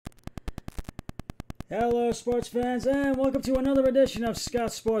Hello, sports fans, and welcome to another edition of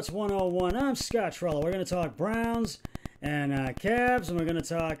Scott Sports 101. I'm Scott Trello. We're going to talk Browns and Cavs, and we're going to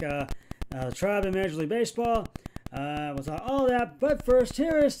talk Tribe in Major League Baseball. We'll talk all that, but first,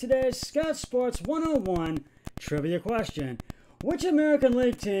 here is today's Scott Sports 101 trivia question. Which American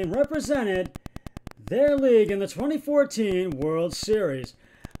League team represented their league in the 2014 World Series?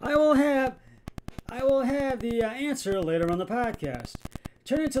 I will have the answer later on the podcast.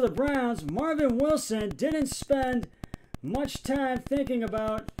 Turning to the Browns, Marvin Wilson didn't spend much time thinking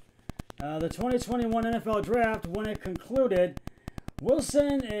about the 2021 NFL Draft when it concluded.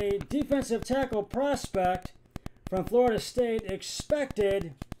 Wilson, a defensive tackle prospect from Florida State,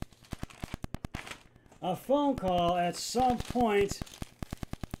 expected a phone call at some point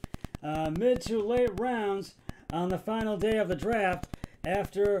mid to late rounds on the final day of the draft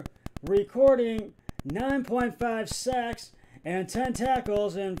after recording 9.5 sacks and 10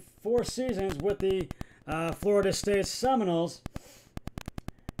 tackles in 4 seasons with the Florida State Seminoles.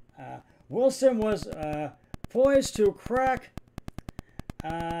 Wilson was poised to crack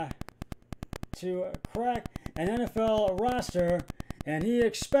an NFL roster, and he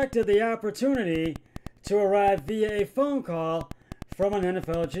expected the opportunity to arrive via a phone call from an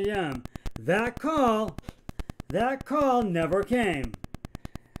NFL GM. That call never came.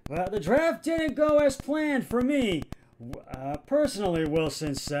 Well, the draft didn't go as planned for me. Personally,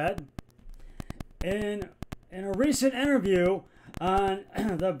 Wilson said in a recent interview on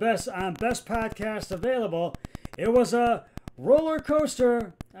the best podcast available, it was a roller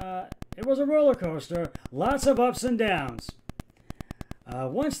coaster. Lots of ups and downs.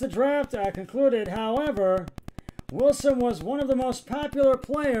 Once the draft concluded, however, Wilson was one of the most popular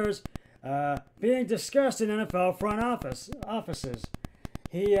players being discussed in NFL front offices.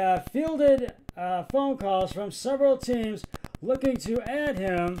 He fielded phone calls from several teams looking to add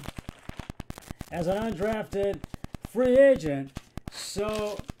him as an undrafted free agent.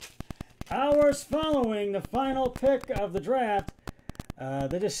 So, hours following the final pick of the draft,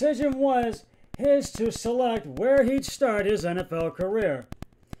 the decision was his to select where he'd start his NFL career.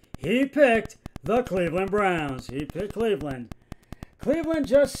 He picked the Cleveland Browns. He picked Cleveland. Cleveland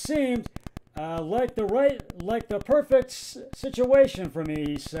just seemed like the perfect situation for me,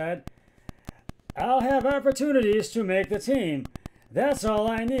 he said. I'll have opportunities to make the team. That's all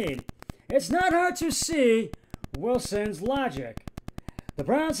I need. It's not hard to see Wilson's logic. The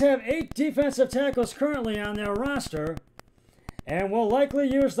Browns have 8 defensive tackles currently on their roster and will likely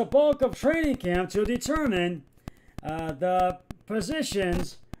use the bulk of training camp to determine the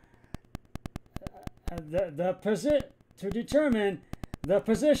position's depth.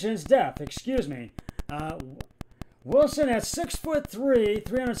 Wilson at 6'3",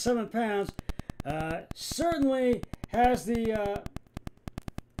 307 pounds, certainly has the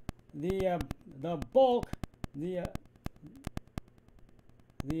bulk, the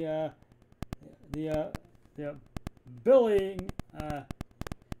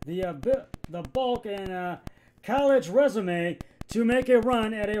bulk and college resume to make a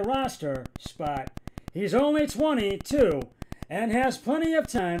run at a roster spot. He's only 22 and has plenty of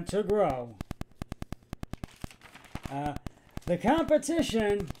time to grow. The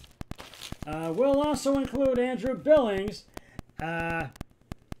competition will also include Andrew Billings.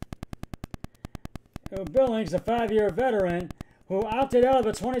 Billings, a 5-year veteran who opted out of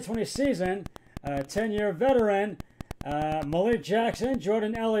the 2020 season, 10-year veteran, Malik Jackson,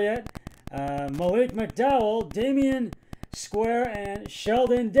 Jordan Elliott, Malik McDowell, Damian Square, and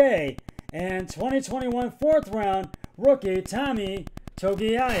Sheldon Day, and 2021 4th-round rookie Tommy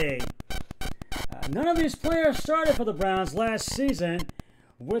Togiai. None of these players started for the Browns last season,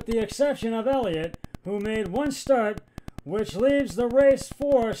 with the exception of Elliott, who made 1 start, which leaves the race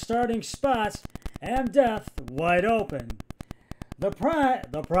for starting spots and depth wide open. The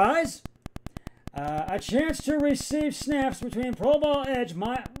prize? A chance to receive snaps between Pro Bowl edge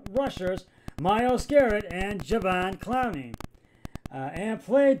rushers Myles Garrett and Javon Clowney, and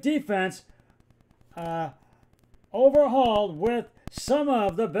play defense overhauled with some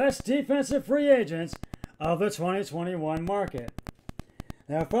of the best defensive free agents of the 2021 market.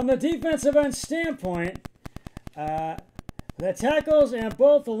 Now, from the defensive end standpoint, the tackles and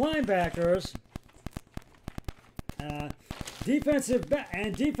both the linebackers, defensive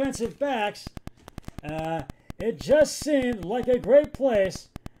backs, it just seemed like a great place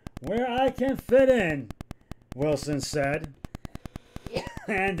where I can fit in, Wilson said.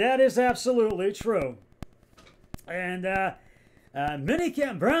 And that is absolutely true. And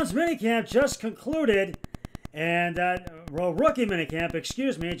Browns minicamp just concluded, and rookie minicamp,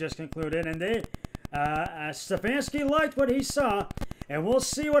 just concluded, and Stefanski liked what he saw, and we'll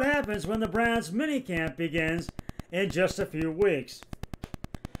see what happens when the Browns minicamp begins in just a few weeks.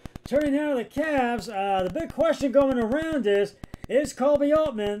 Turning now to the Cavs, the big question going around is Koby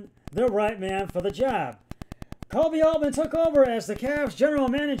Altman the right man for the job? Koby Altman took over as the Cavs general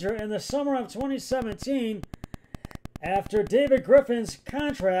manager in the summer of 2017 after David Griffin's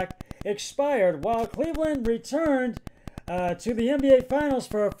contract expired, while Cleveland returned to the NBA Finals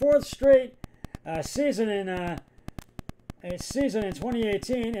for a fourth straight season in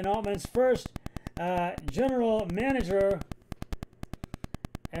 2018. In Altman's first general manager,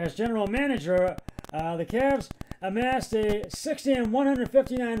 the Cavs amassed a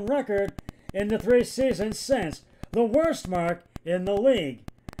 60-159 record in the 3 seasons since, the worst mark in the league.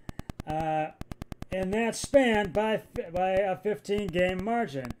 In that span by a 15-game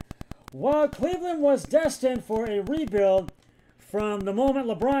margin. While Cleveland was destined for a rebuild from the moment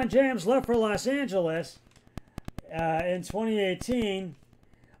LeBron James left for Los Angeles in 2018,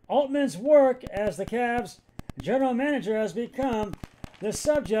 Altman's work as the Cavs general manager has become the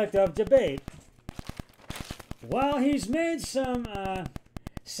subject of debate. While he's made some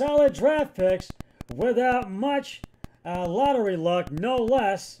solid draft picks without much lottery luck, no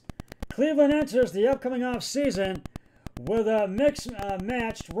less, Cleveland enters the upcoming offseason with a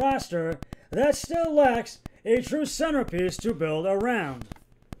mixed-matched roster that still lacks a true centerpiece to build around.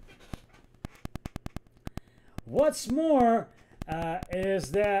 What's more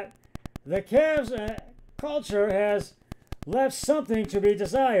is that the Cavs culture has left something to be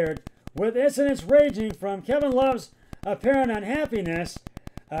desired, with incidents ranging from Kevin Love's apparent unhappiness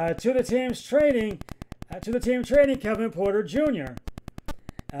to the team trading Kevin Porter Jr.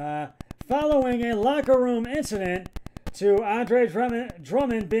 Following a locker room incident to Andre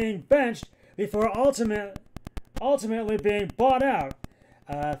Drummond being benched before ultimately being bought out.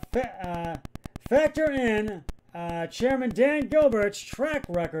 Factor in Chairman Dan Gilbert's track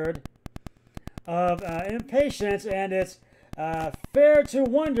record of impatience, and it's fair to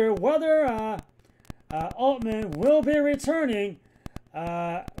wonder whether Altman will be returning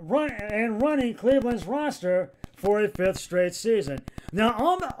running Cleveland's roster for a 5th straight season. Now,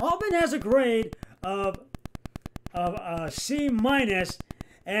 Altman has a grade of C-,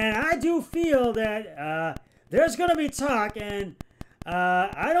 and I do feel that there's going to be talk, and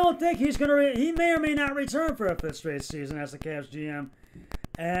I don't think he's going to. He may or may not return for a 5th straight season as the Cavs GM.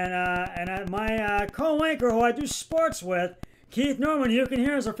 And my co-anchor, who I do sports with, Keith Norman, you can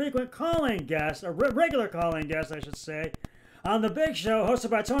hear as a frequent calling guest, a regular calling guest, I should say, on the Big Show,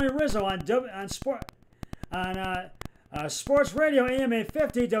 hosted by Tony Rizzo on Sports Radio AM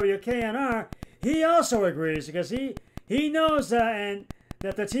 850 WKNR. He also agrees because he knows that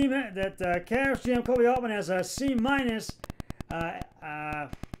the Cavs GM Koby Altman has a C-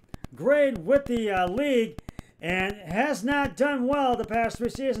 grade with the league and has not done well the past 3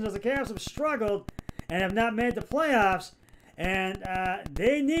 seasons as the Cavs have struggled and have not made the playoffs, and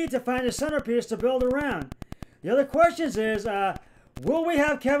they need to find a centerpiece to build around. The other questions is, will we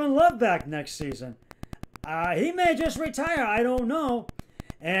have Kevin Love back next season? He may just retire. I don't know.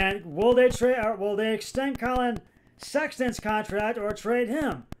 And will they extend Colin Sexton's contract or trade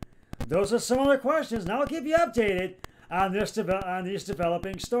him? Those are some other questions, and I'll keep you updated on these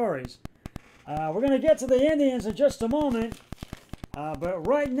developing stories. We're going to get to the Indians in just a moment, but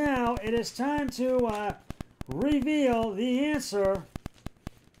right now it is time to reveal the answer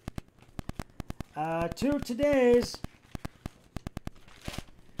to today's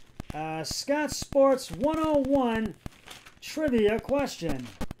Scott Sports 101 trivia question.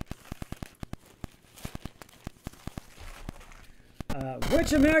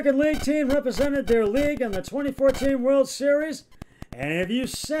 Which American League team represented their league in the 2014 World Series? And if you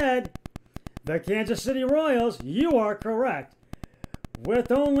said the Kansas City Royals, you are correct. With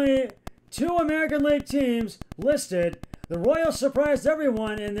only 2 American League teams listed, the Royals surprised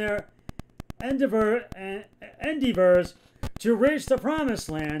everyone in their endeavors to reach the promised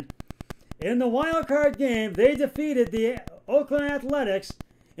land. In the wild card game, they defeated the Oakland Athletics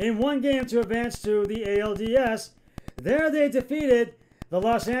in 1 game to advance to the ALDS. There they defeated the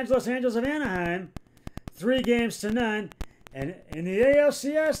Los Angeles Angels of Anaheim 3-0. And in the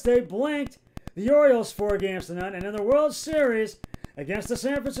ALCS, they blanked the Orioles 4-0. And in the World Series against the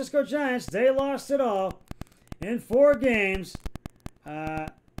San Francisco Giants, they lost it all in 4 games.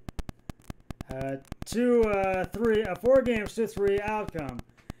 4-3 outcome.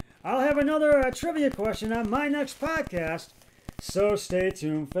 I'll have another trivia question on my next podcast, so stay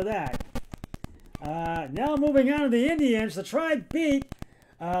tuned for that. Now moving on to the Indians, the Tribe beat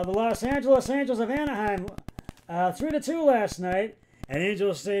the Los Angeles Angels of Anaheim 3-2 last night at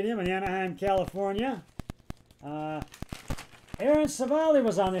Angel Stadium in Anaheim, California. Aaron Civale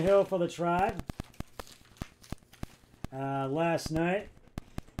was on the hill for the Tribe last night.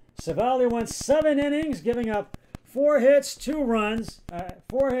 Civale went 7 innings, giving up 4 hits, 2 runs,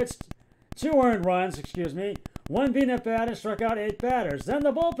 2 earned runs, excuse me, 1 being at bat and struck out 8 batters. Then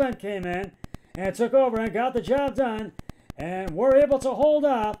the bullpen came in and took over and got the job done and were able to hold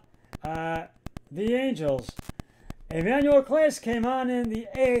off the Angels. Emmanuel Clase came on in the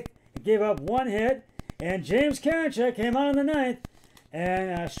 8th, gave up 1 hit, and James Karinchak came on in the 9th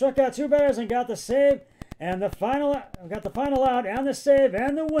and struck out 2 batters and got the save and the final out and the save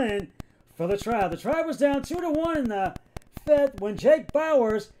and the win for the Tribe. The Tribe was down 2-1 in the 5th when Jake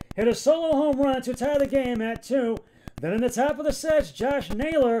Bowers hit a solo home run to tie the game at 2. Then in the top of the 6th, Josh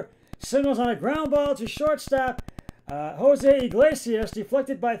Naylor singles on a ground ball to shortstop Jose Iglesias,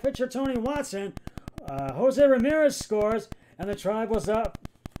 deflected by pitcher Tony Watson. Jose Ramirez scores, and the Tribe was up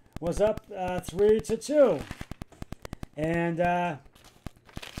 3-2. And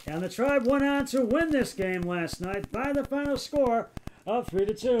the Tribe went on to win this game last night by the final score of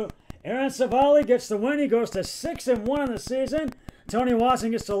 3-2. Aaron Civale gets the win. He goes to 6-1 in the season. Tony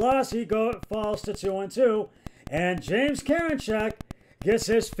Watson gets the loss. He falls to 2-2. And James Karinchak gets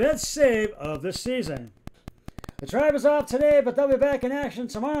his 5th save of the season. The Tribe is off today, but they'll be back in action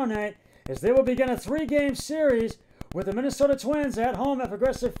tomorrow night as they will begin a 3-game series with the Minnesota Twins at home at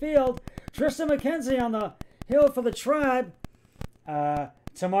Progressive Field. Tristan McKenzie on the hill for the Tribe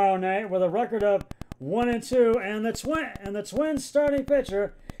tomorrow night with a record of 1-2, and the Twins starting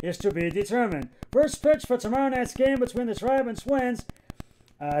pitcher is to be determined. First pitch for tomorrow night's game between the Tribe and Twins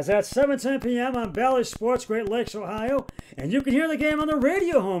is at 7:10 p.m. on Bally Sports, Great Lakes, Ohio, and you can hear the game on the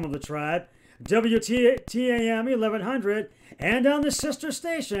radio home of the Tribe, WTAM 1100, and on the sister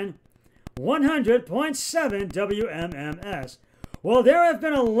station 100.7 WMMS. Well, there have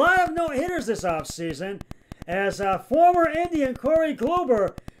been a lot of no-hitters this offseason as former Indian Corey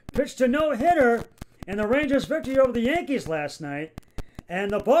Kluber pitched a no-hitter in the Rangers' victory over the Yankees last night.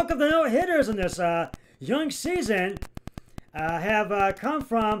 And the bulk of the no-hitters in this young season have come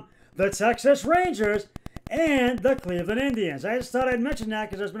from the Texas Rangers and the Cleveland Indians. I just thought I'd mention that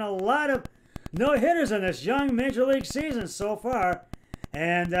because there's been a lot of no-hitters in this young Major League season so far.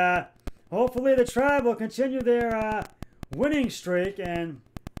 And hopefully the Tribe will continue their winning streak, and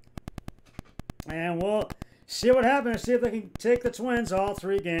we'll see what happens, see if they can take the Twins all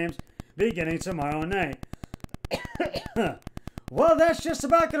 3 games beginning tomorrow night. Well, that's just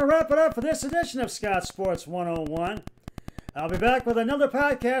about going to wrap it up for this edition of Scott Sports 101. I'll be back with another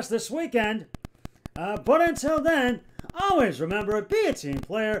podcast this weekend. But until then, always remember, be a team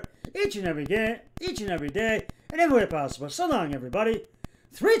player each and every day, and every way possible. So long, everybody.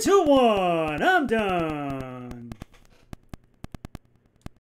 3, 2, 1, I'm done.